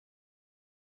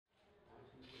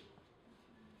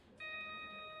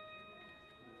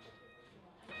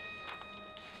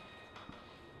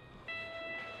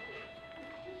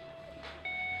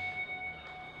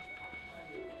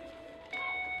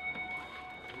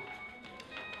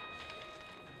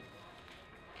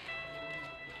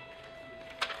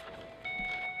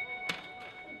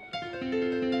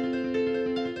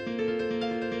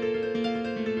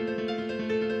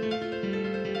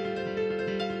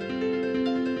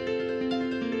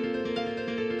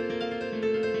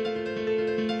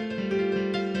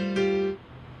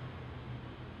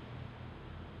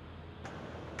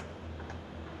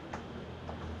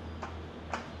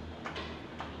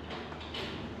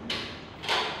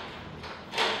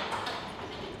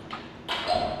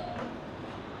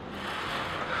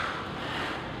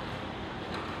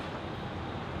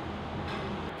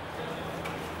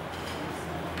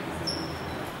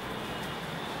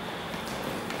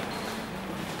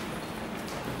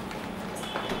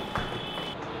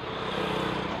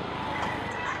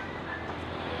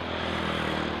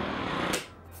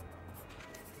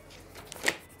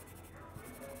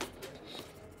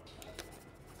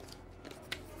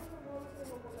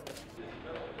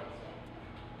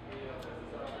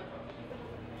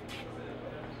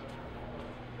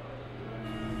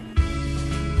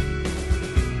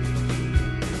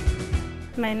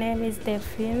My name is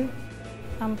Delphine.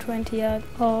 I'm 20 years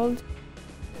old.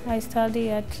 I study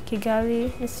at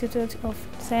Kigali Institute of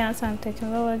Science and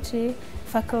Technology,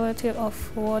 Faculty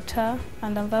of Water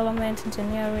and Environment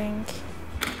Engineering.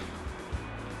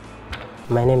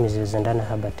 My name is Zandana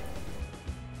Herbert.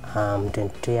 I'm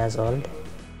 22 years old.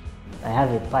 I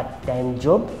have a part-time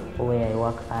job where I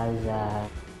work as a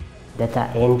data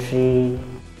entry,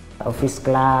 office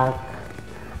clerk,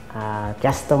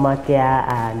 customer care,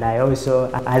 and I also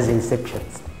as a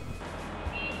receptionist.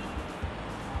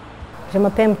 Je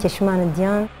m'appelle Mtieshimana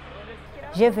Diane,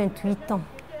 j'ai 28 ans.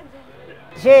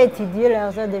 J'ai étudié les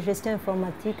arts de gestion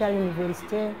informatique à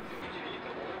l'université.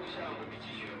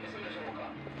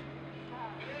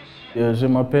 Je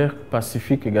m'appelle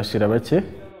Pacifique Gashirabati,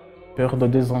 père de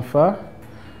 2 enfants.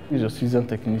 Je suis un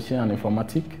technicien en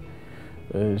informatique.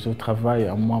 Je travaille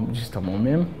juste à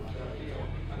moi-même.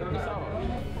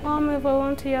 I'm a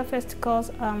volunteer first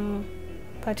because I'm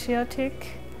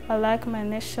patriotic. I like my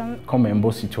nation. Comme un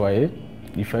beau citoyen,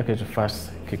 il faut que je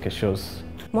fasse quelque chose.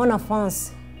 Mon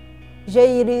enfance,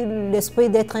 j'ai eu l'esprit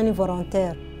d'être un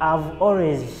volontaire. I've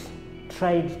always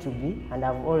tried to be and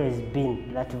I've always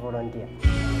been that volunteer.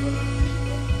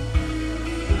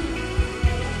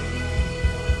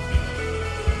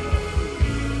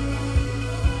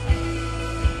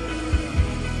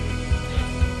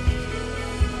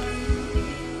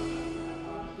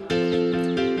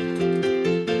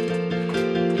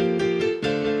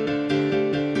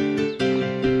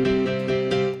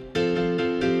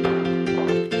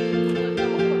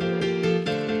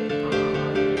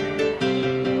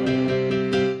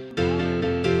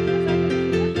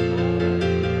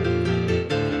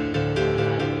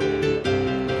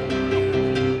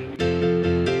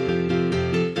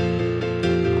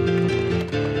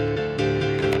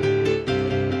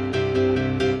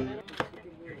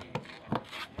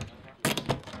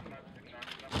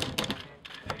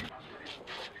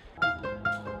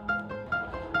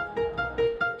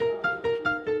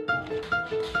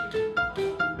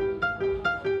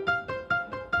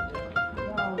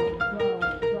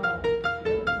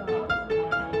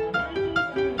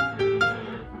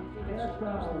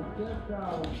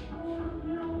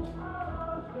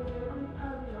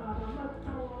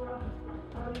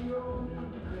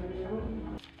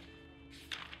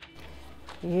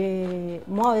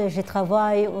 Moi, je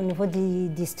travaille au niveau du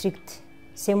district.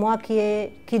 C'est moi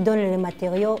qui donne les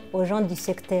matériaux aux gens du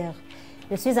secteur.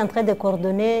 Je suis en train de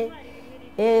coordonner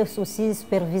et aussi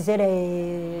superviser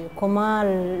comment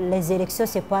les élections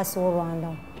se passent au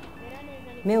Rwanda.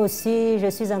 Mais aussi, je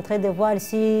suis en train de voir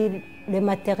si les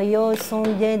matériaux sont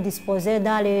bien disposés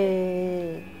dans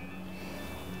les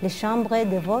chambres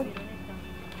de vote.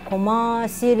 Comment,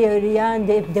 s'il y a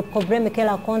des problèmes qu'elle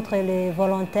a contre les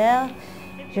volontaires,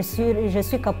 je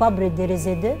suis capable de les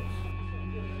aider.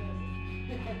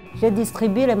 Je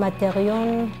distribue les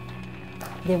matériaux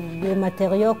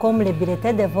comme les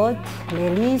bulletins de vote, les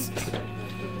listes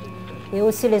et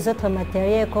aussi les autres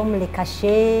matériaux comme les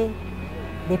cachets,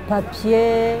 les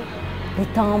papiers, les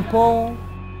tampons.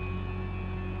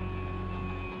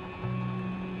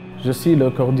 Je suis le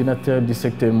coordinateur du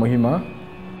secteur Mohima.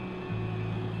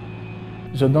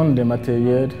 Je donne des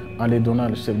matériels en les donnant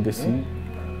au chef de signe.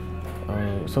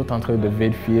 Ils sont en train de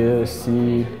vérifier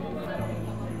si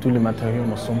tous les matériaux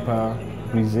ne sont pas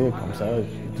brisés comme ça,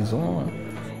 disons.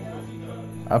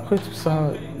 Après tout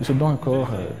ça, je dois encore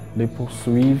les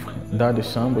poursuivre dans les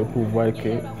chambres pour voir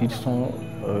qu'ils sont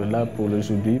là pour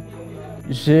aujourd'hui.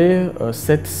 J'ai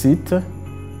 7 sites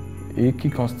et qui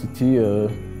constituent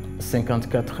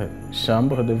 54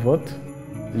 chambres de vote.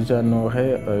 J'en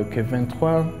aurai que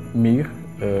 23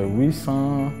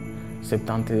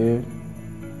 871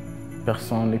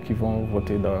 personnes qui vont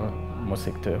voter dans mon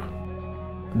secteur.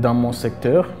 Dans mon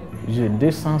secteur, j'ai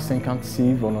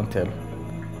 256 volontaires.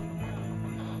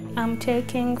 I'm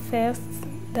taking first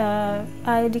the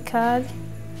ID card.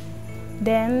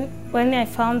 Then, when I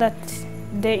found that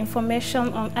the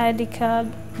information on ID card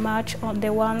match on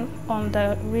the one on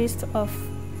the list of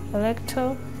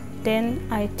elector, then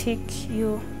I tick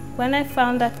you. When I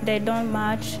found that they don't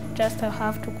match, just I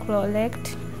have to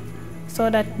collect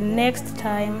so that next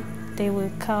time they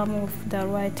will come with the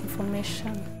right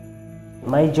information.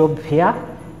 My job here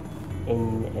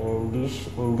in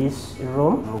this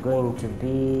room, I'm going to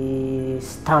be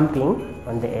stamping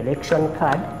on the election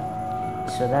card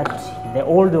so that the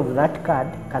old of that card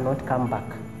cannot come back.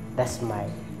 That's my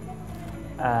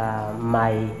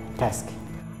task.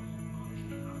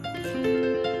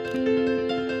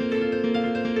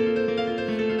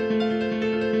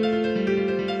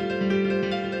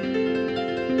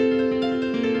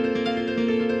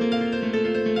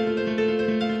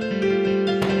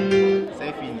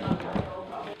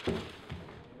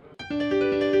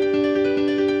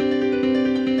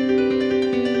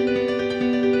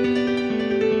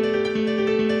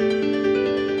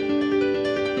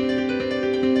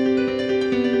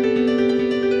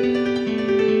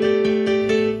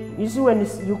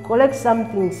 collect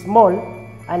something small,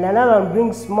 and another one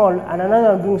brings small, and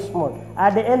another one brings small.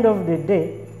 At the end of the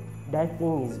day, that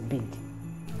thing is big.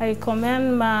 I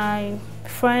recommend my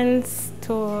friends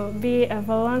to be a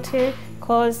volunteer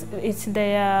because it's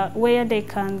where they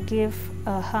can give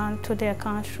a hand to their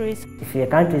countries. If your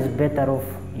country is better off,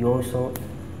 you're also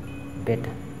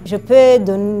better. Je peux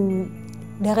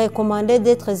les recommander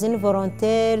d'être une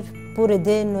volontaire pour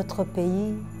aider notre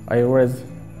pays. I always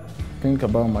think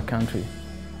about my country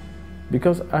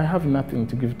because I have nothing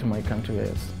to give to my country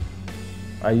else.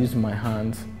 I use my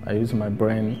hands, I use my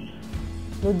brain.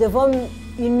 Nous devons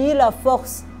unir la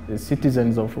force. The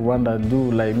citizens of Rwanda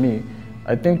do like me.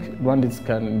 I think Rwandans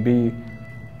can be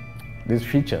this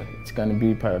future. It can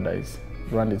be paradise.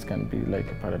 Rwandans can be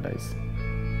like a paradise.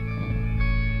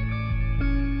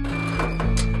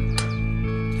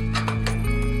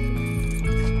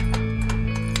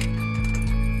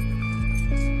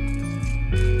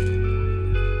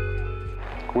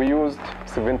 We used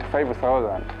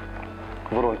 75,000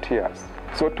 volunteers.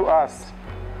 So to us,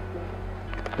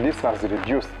 this has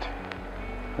reduced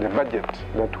the budget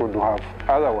that would have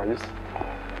otherwise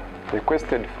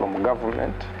requested from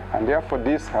government, and therefore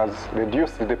this has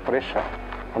reduced the pressure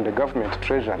on the government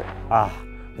treasury.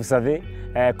 Vous savez,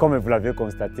 comme vous l'avez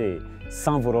constaté,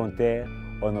 sans volontaires,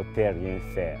 on ne peut rien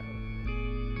faire.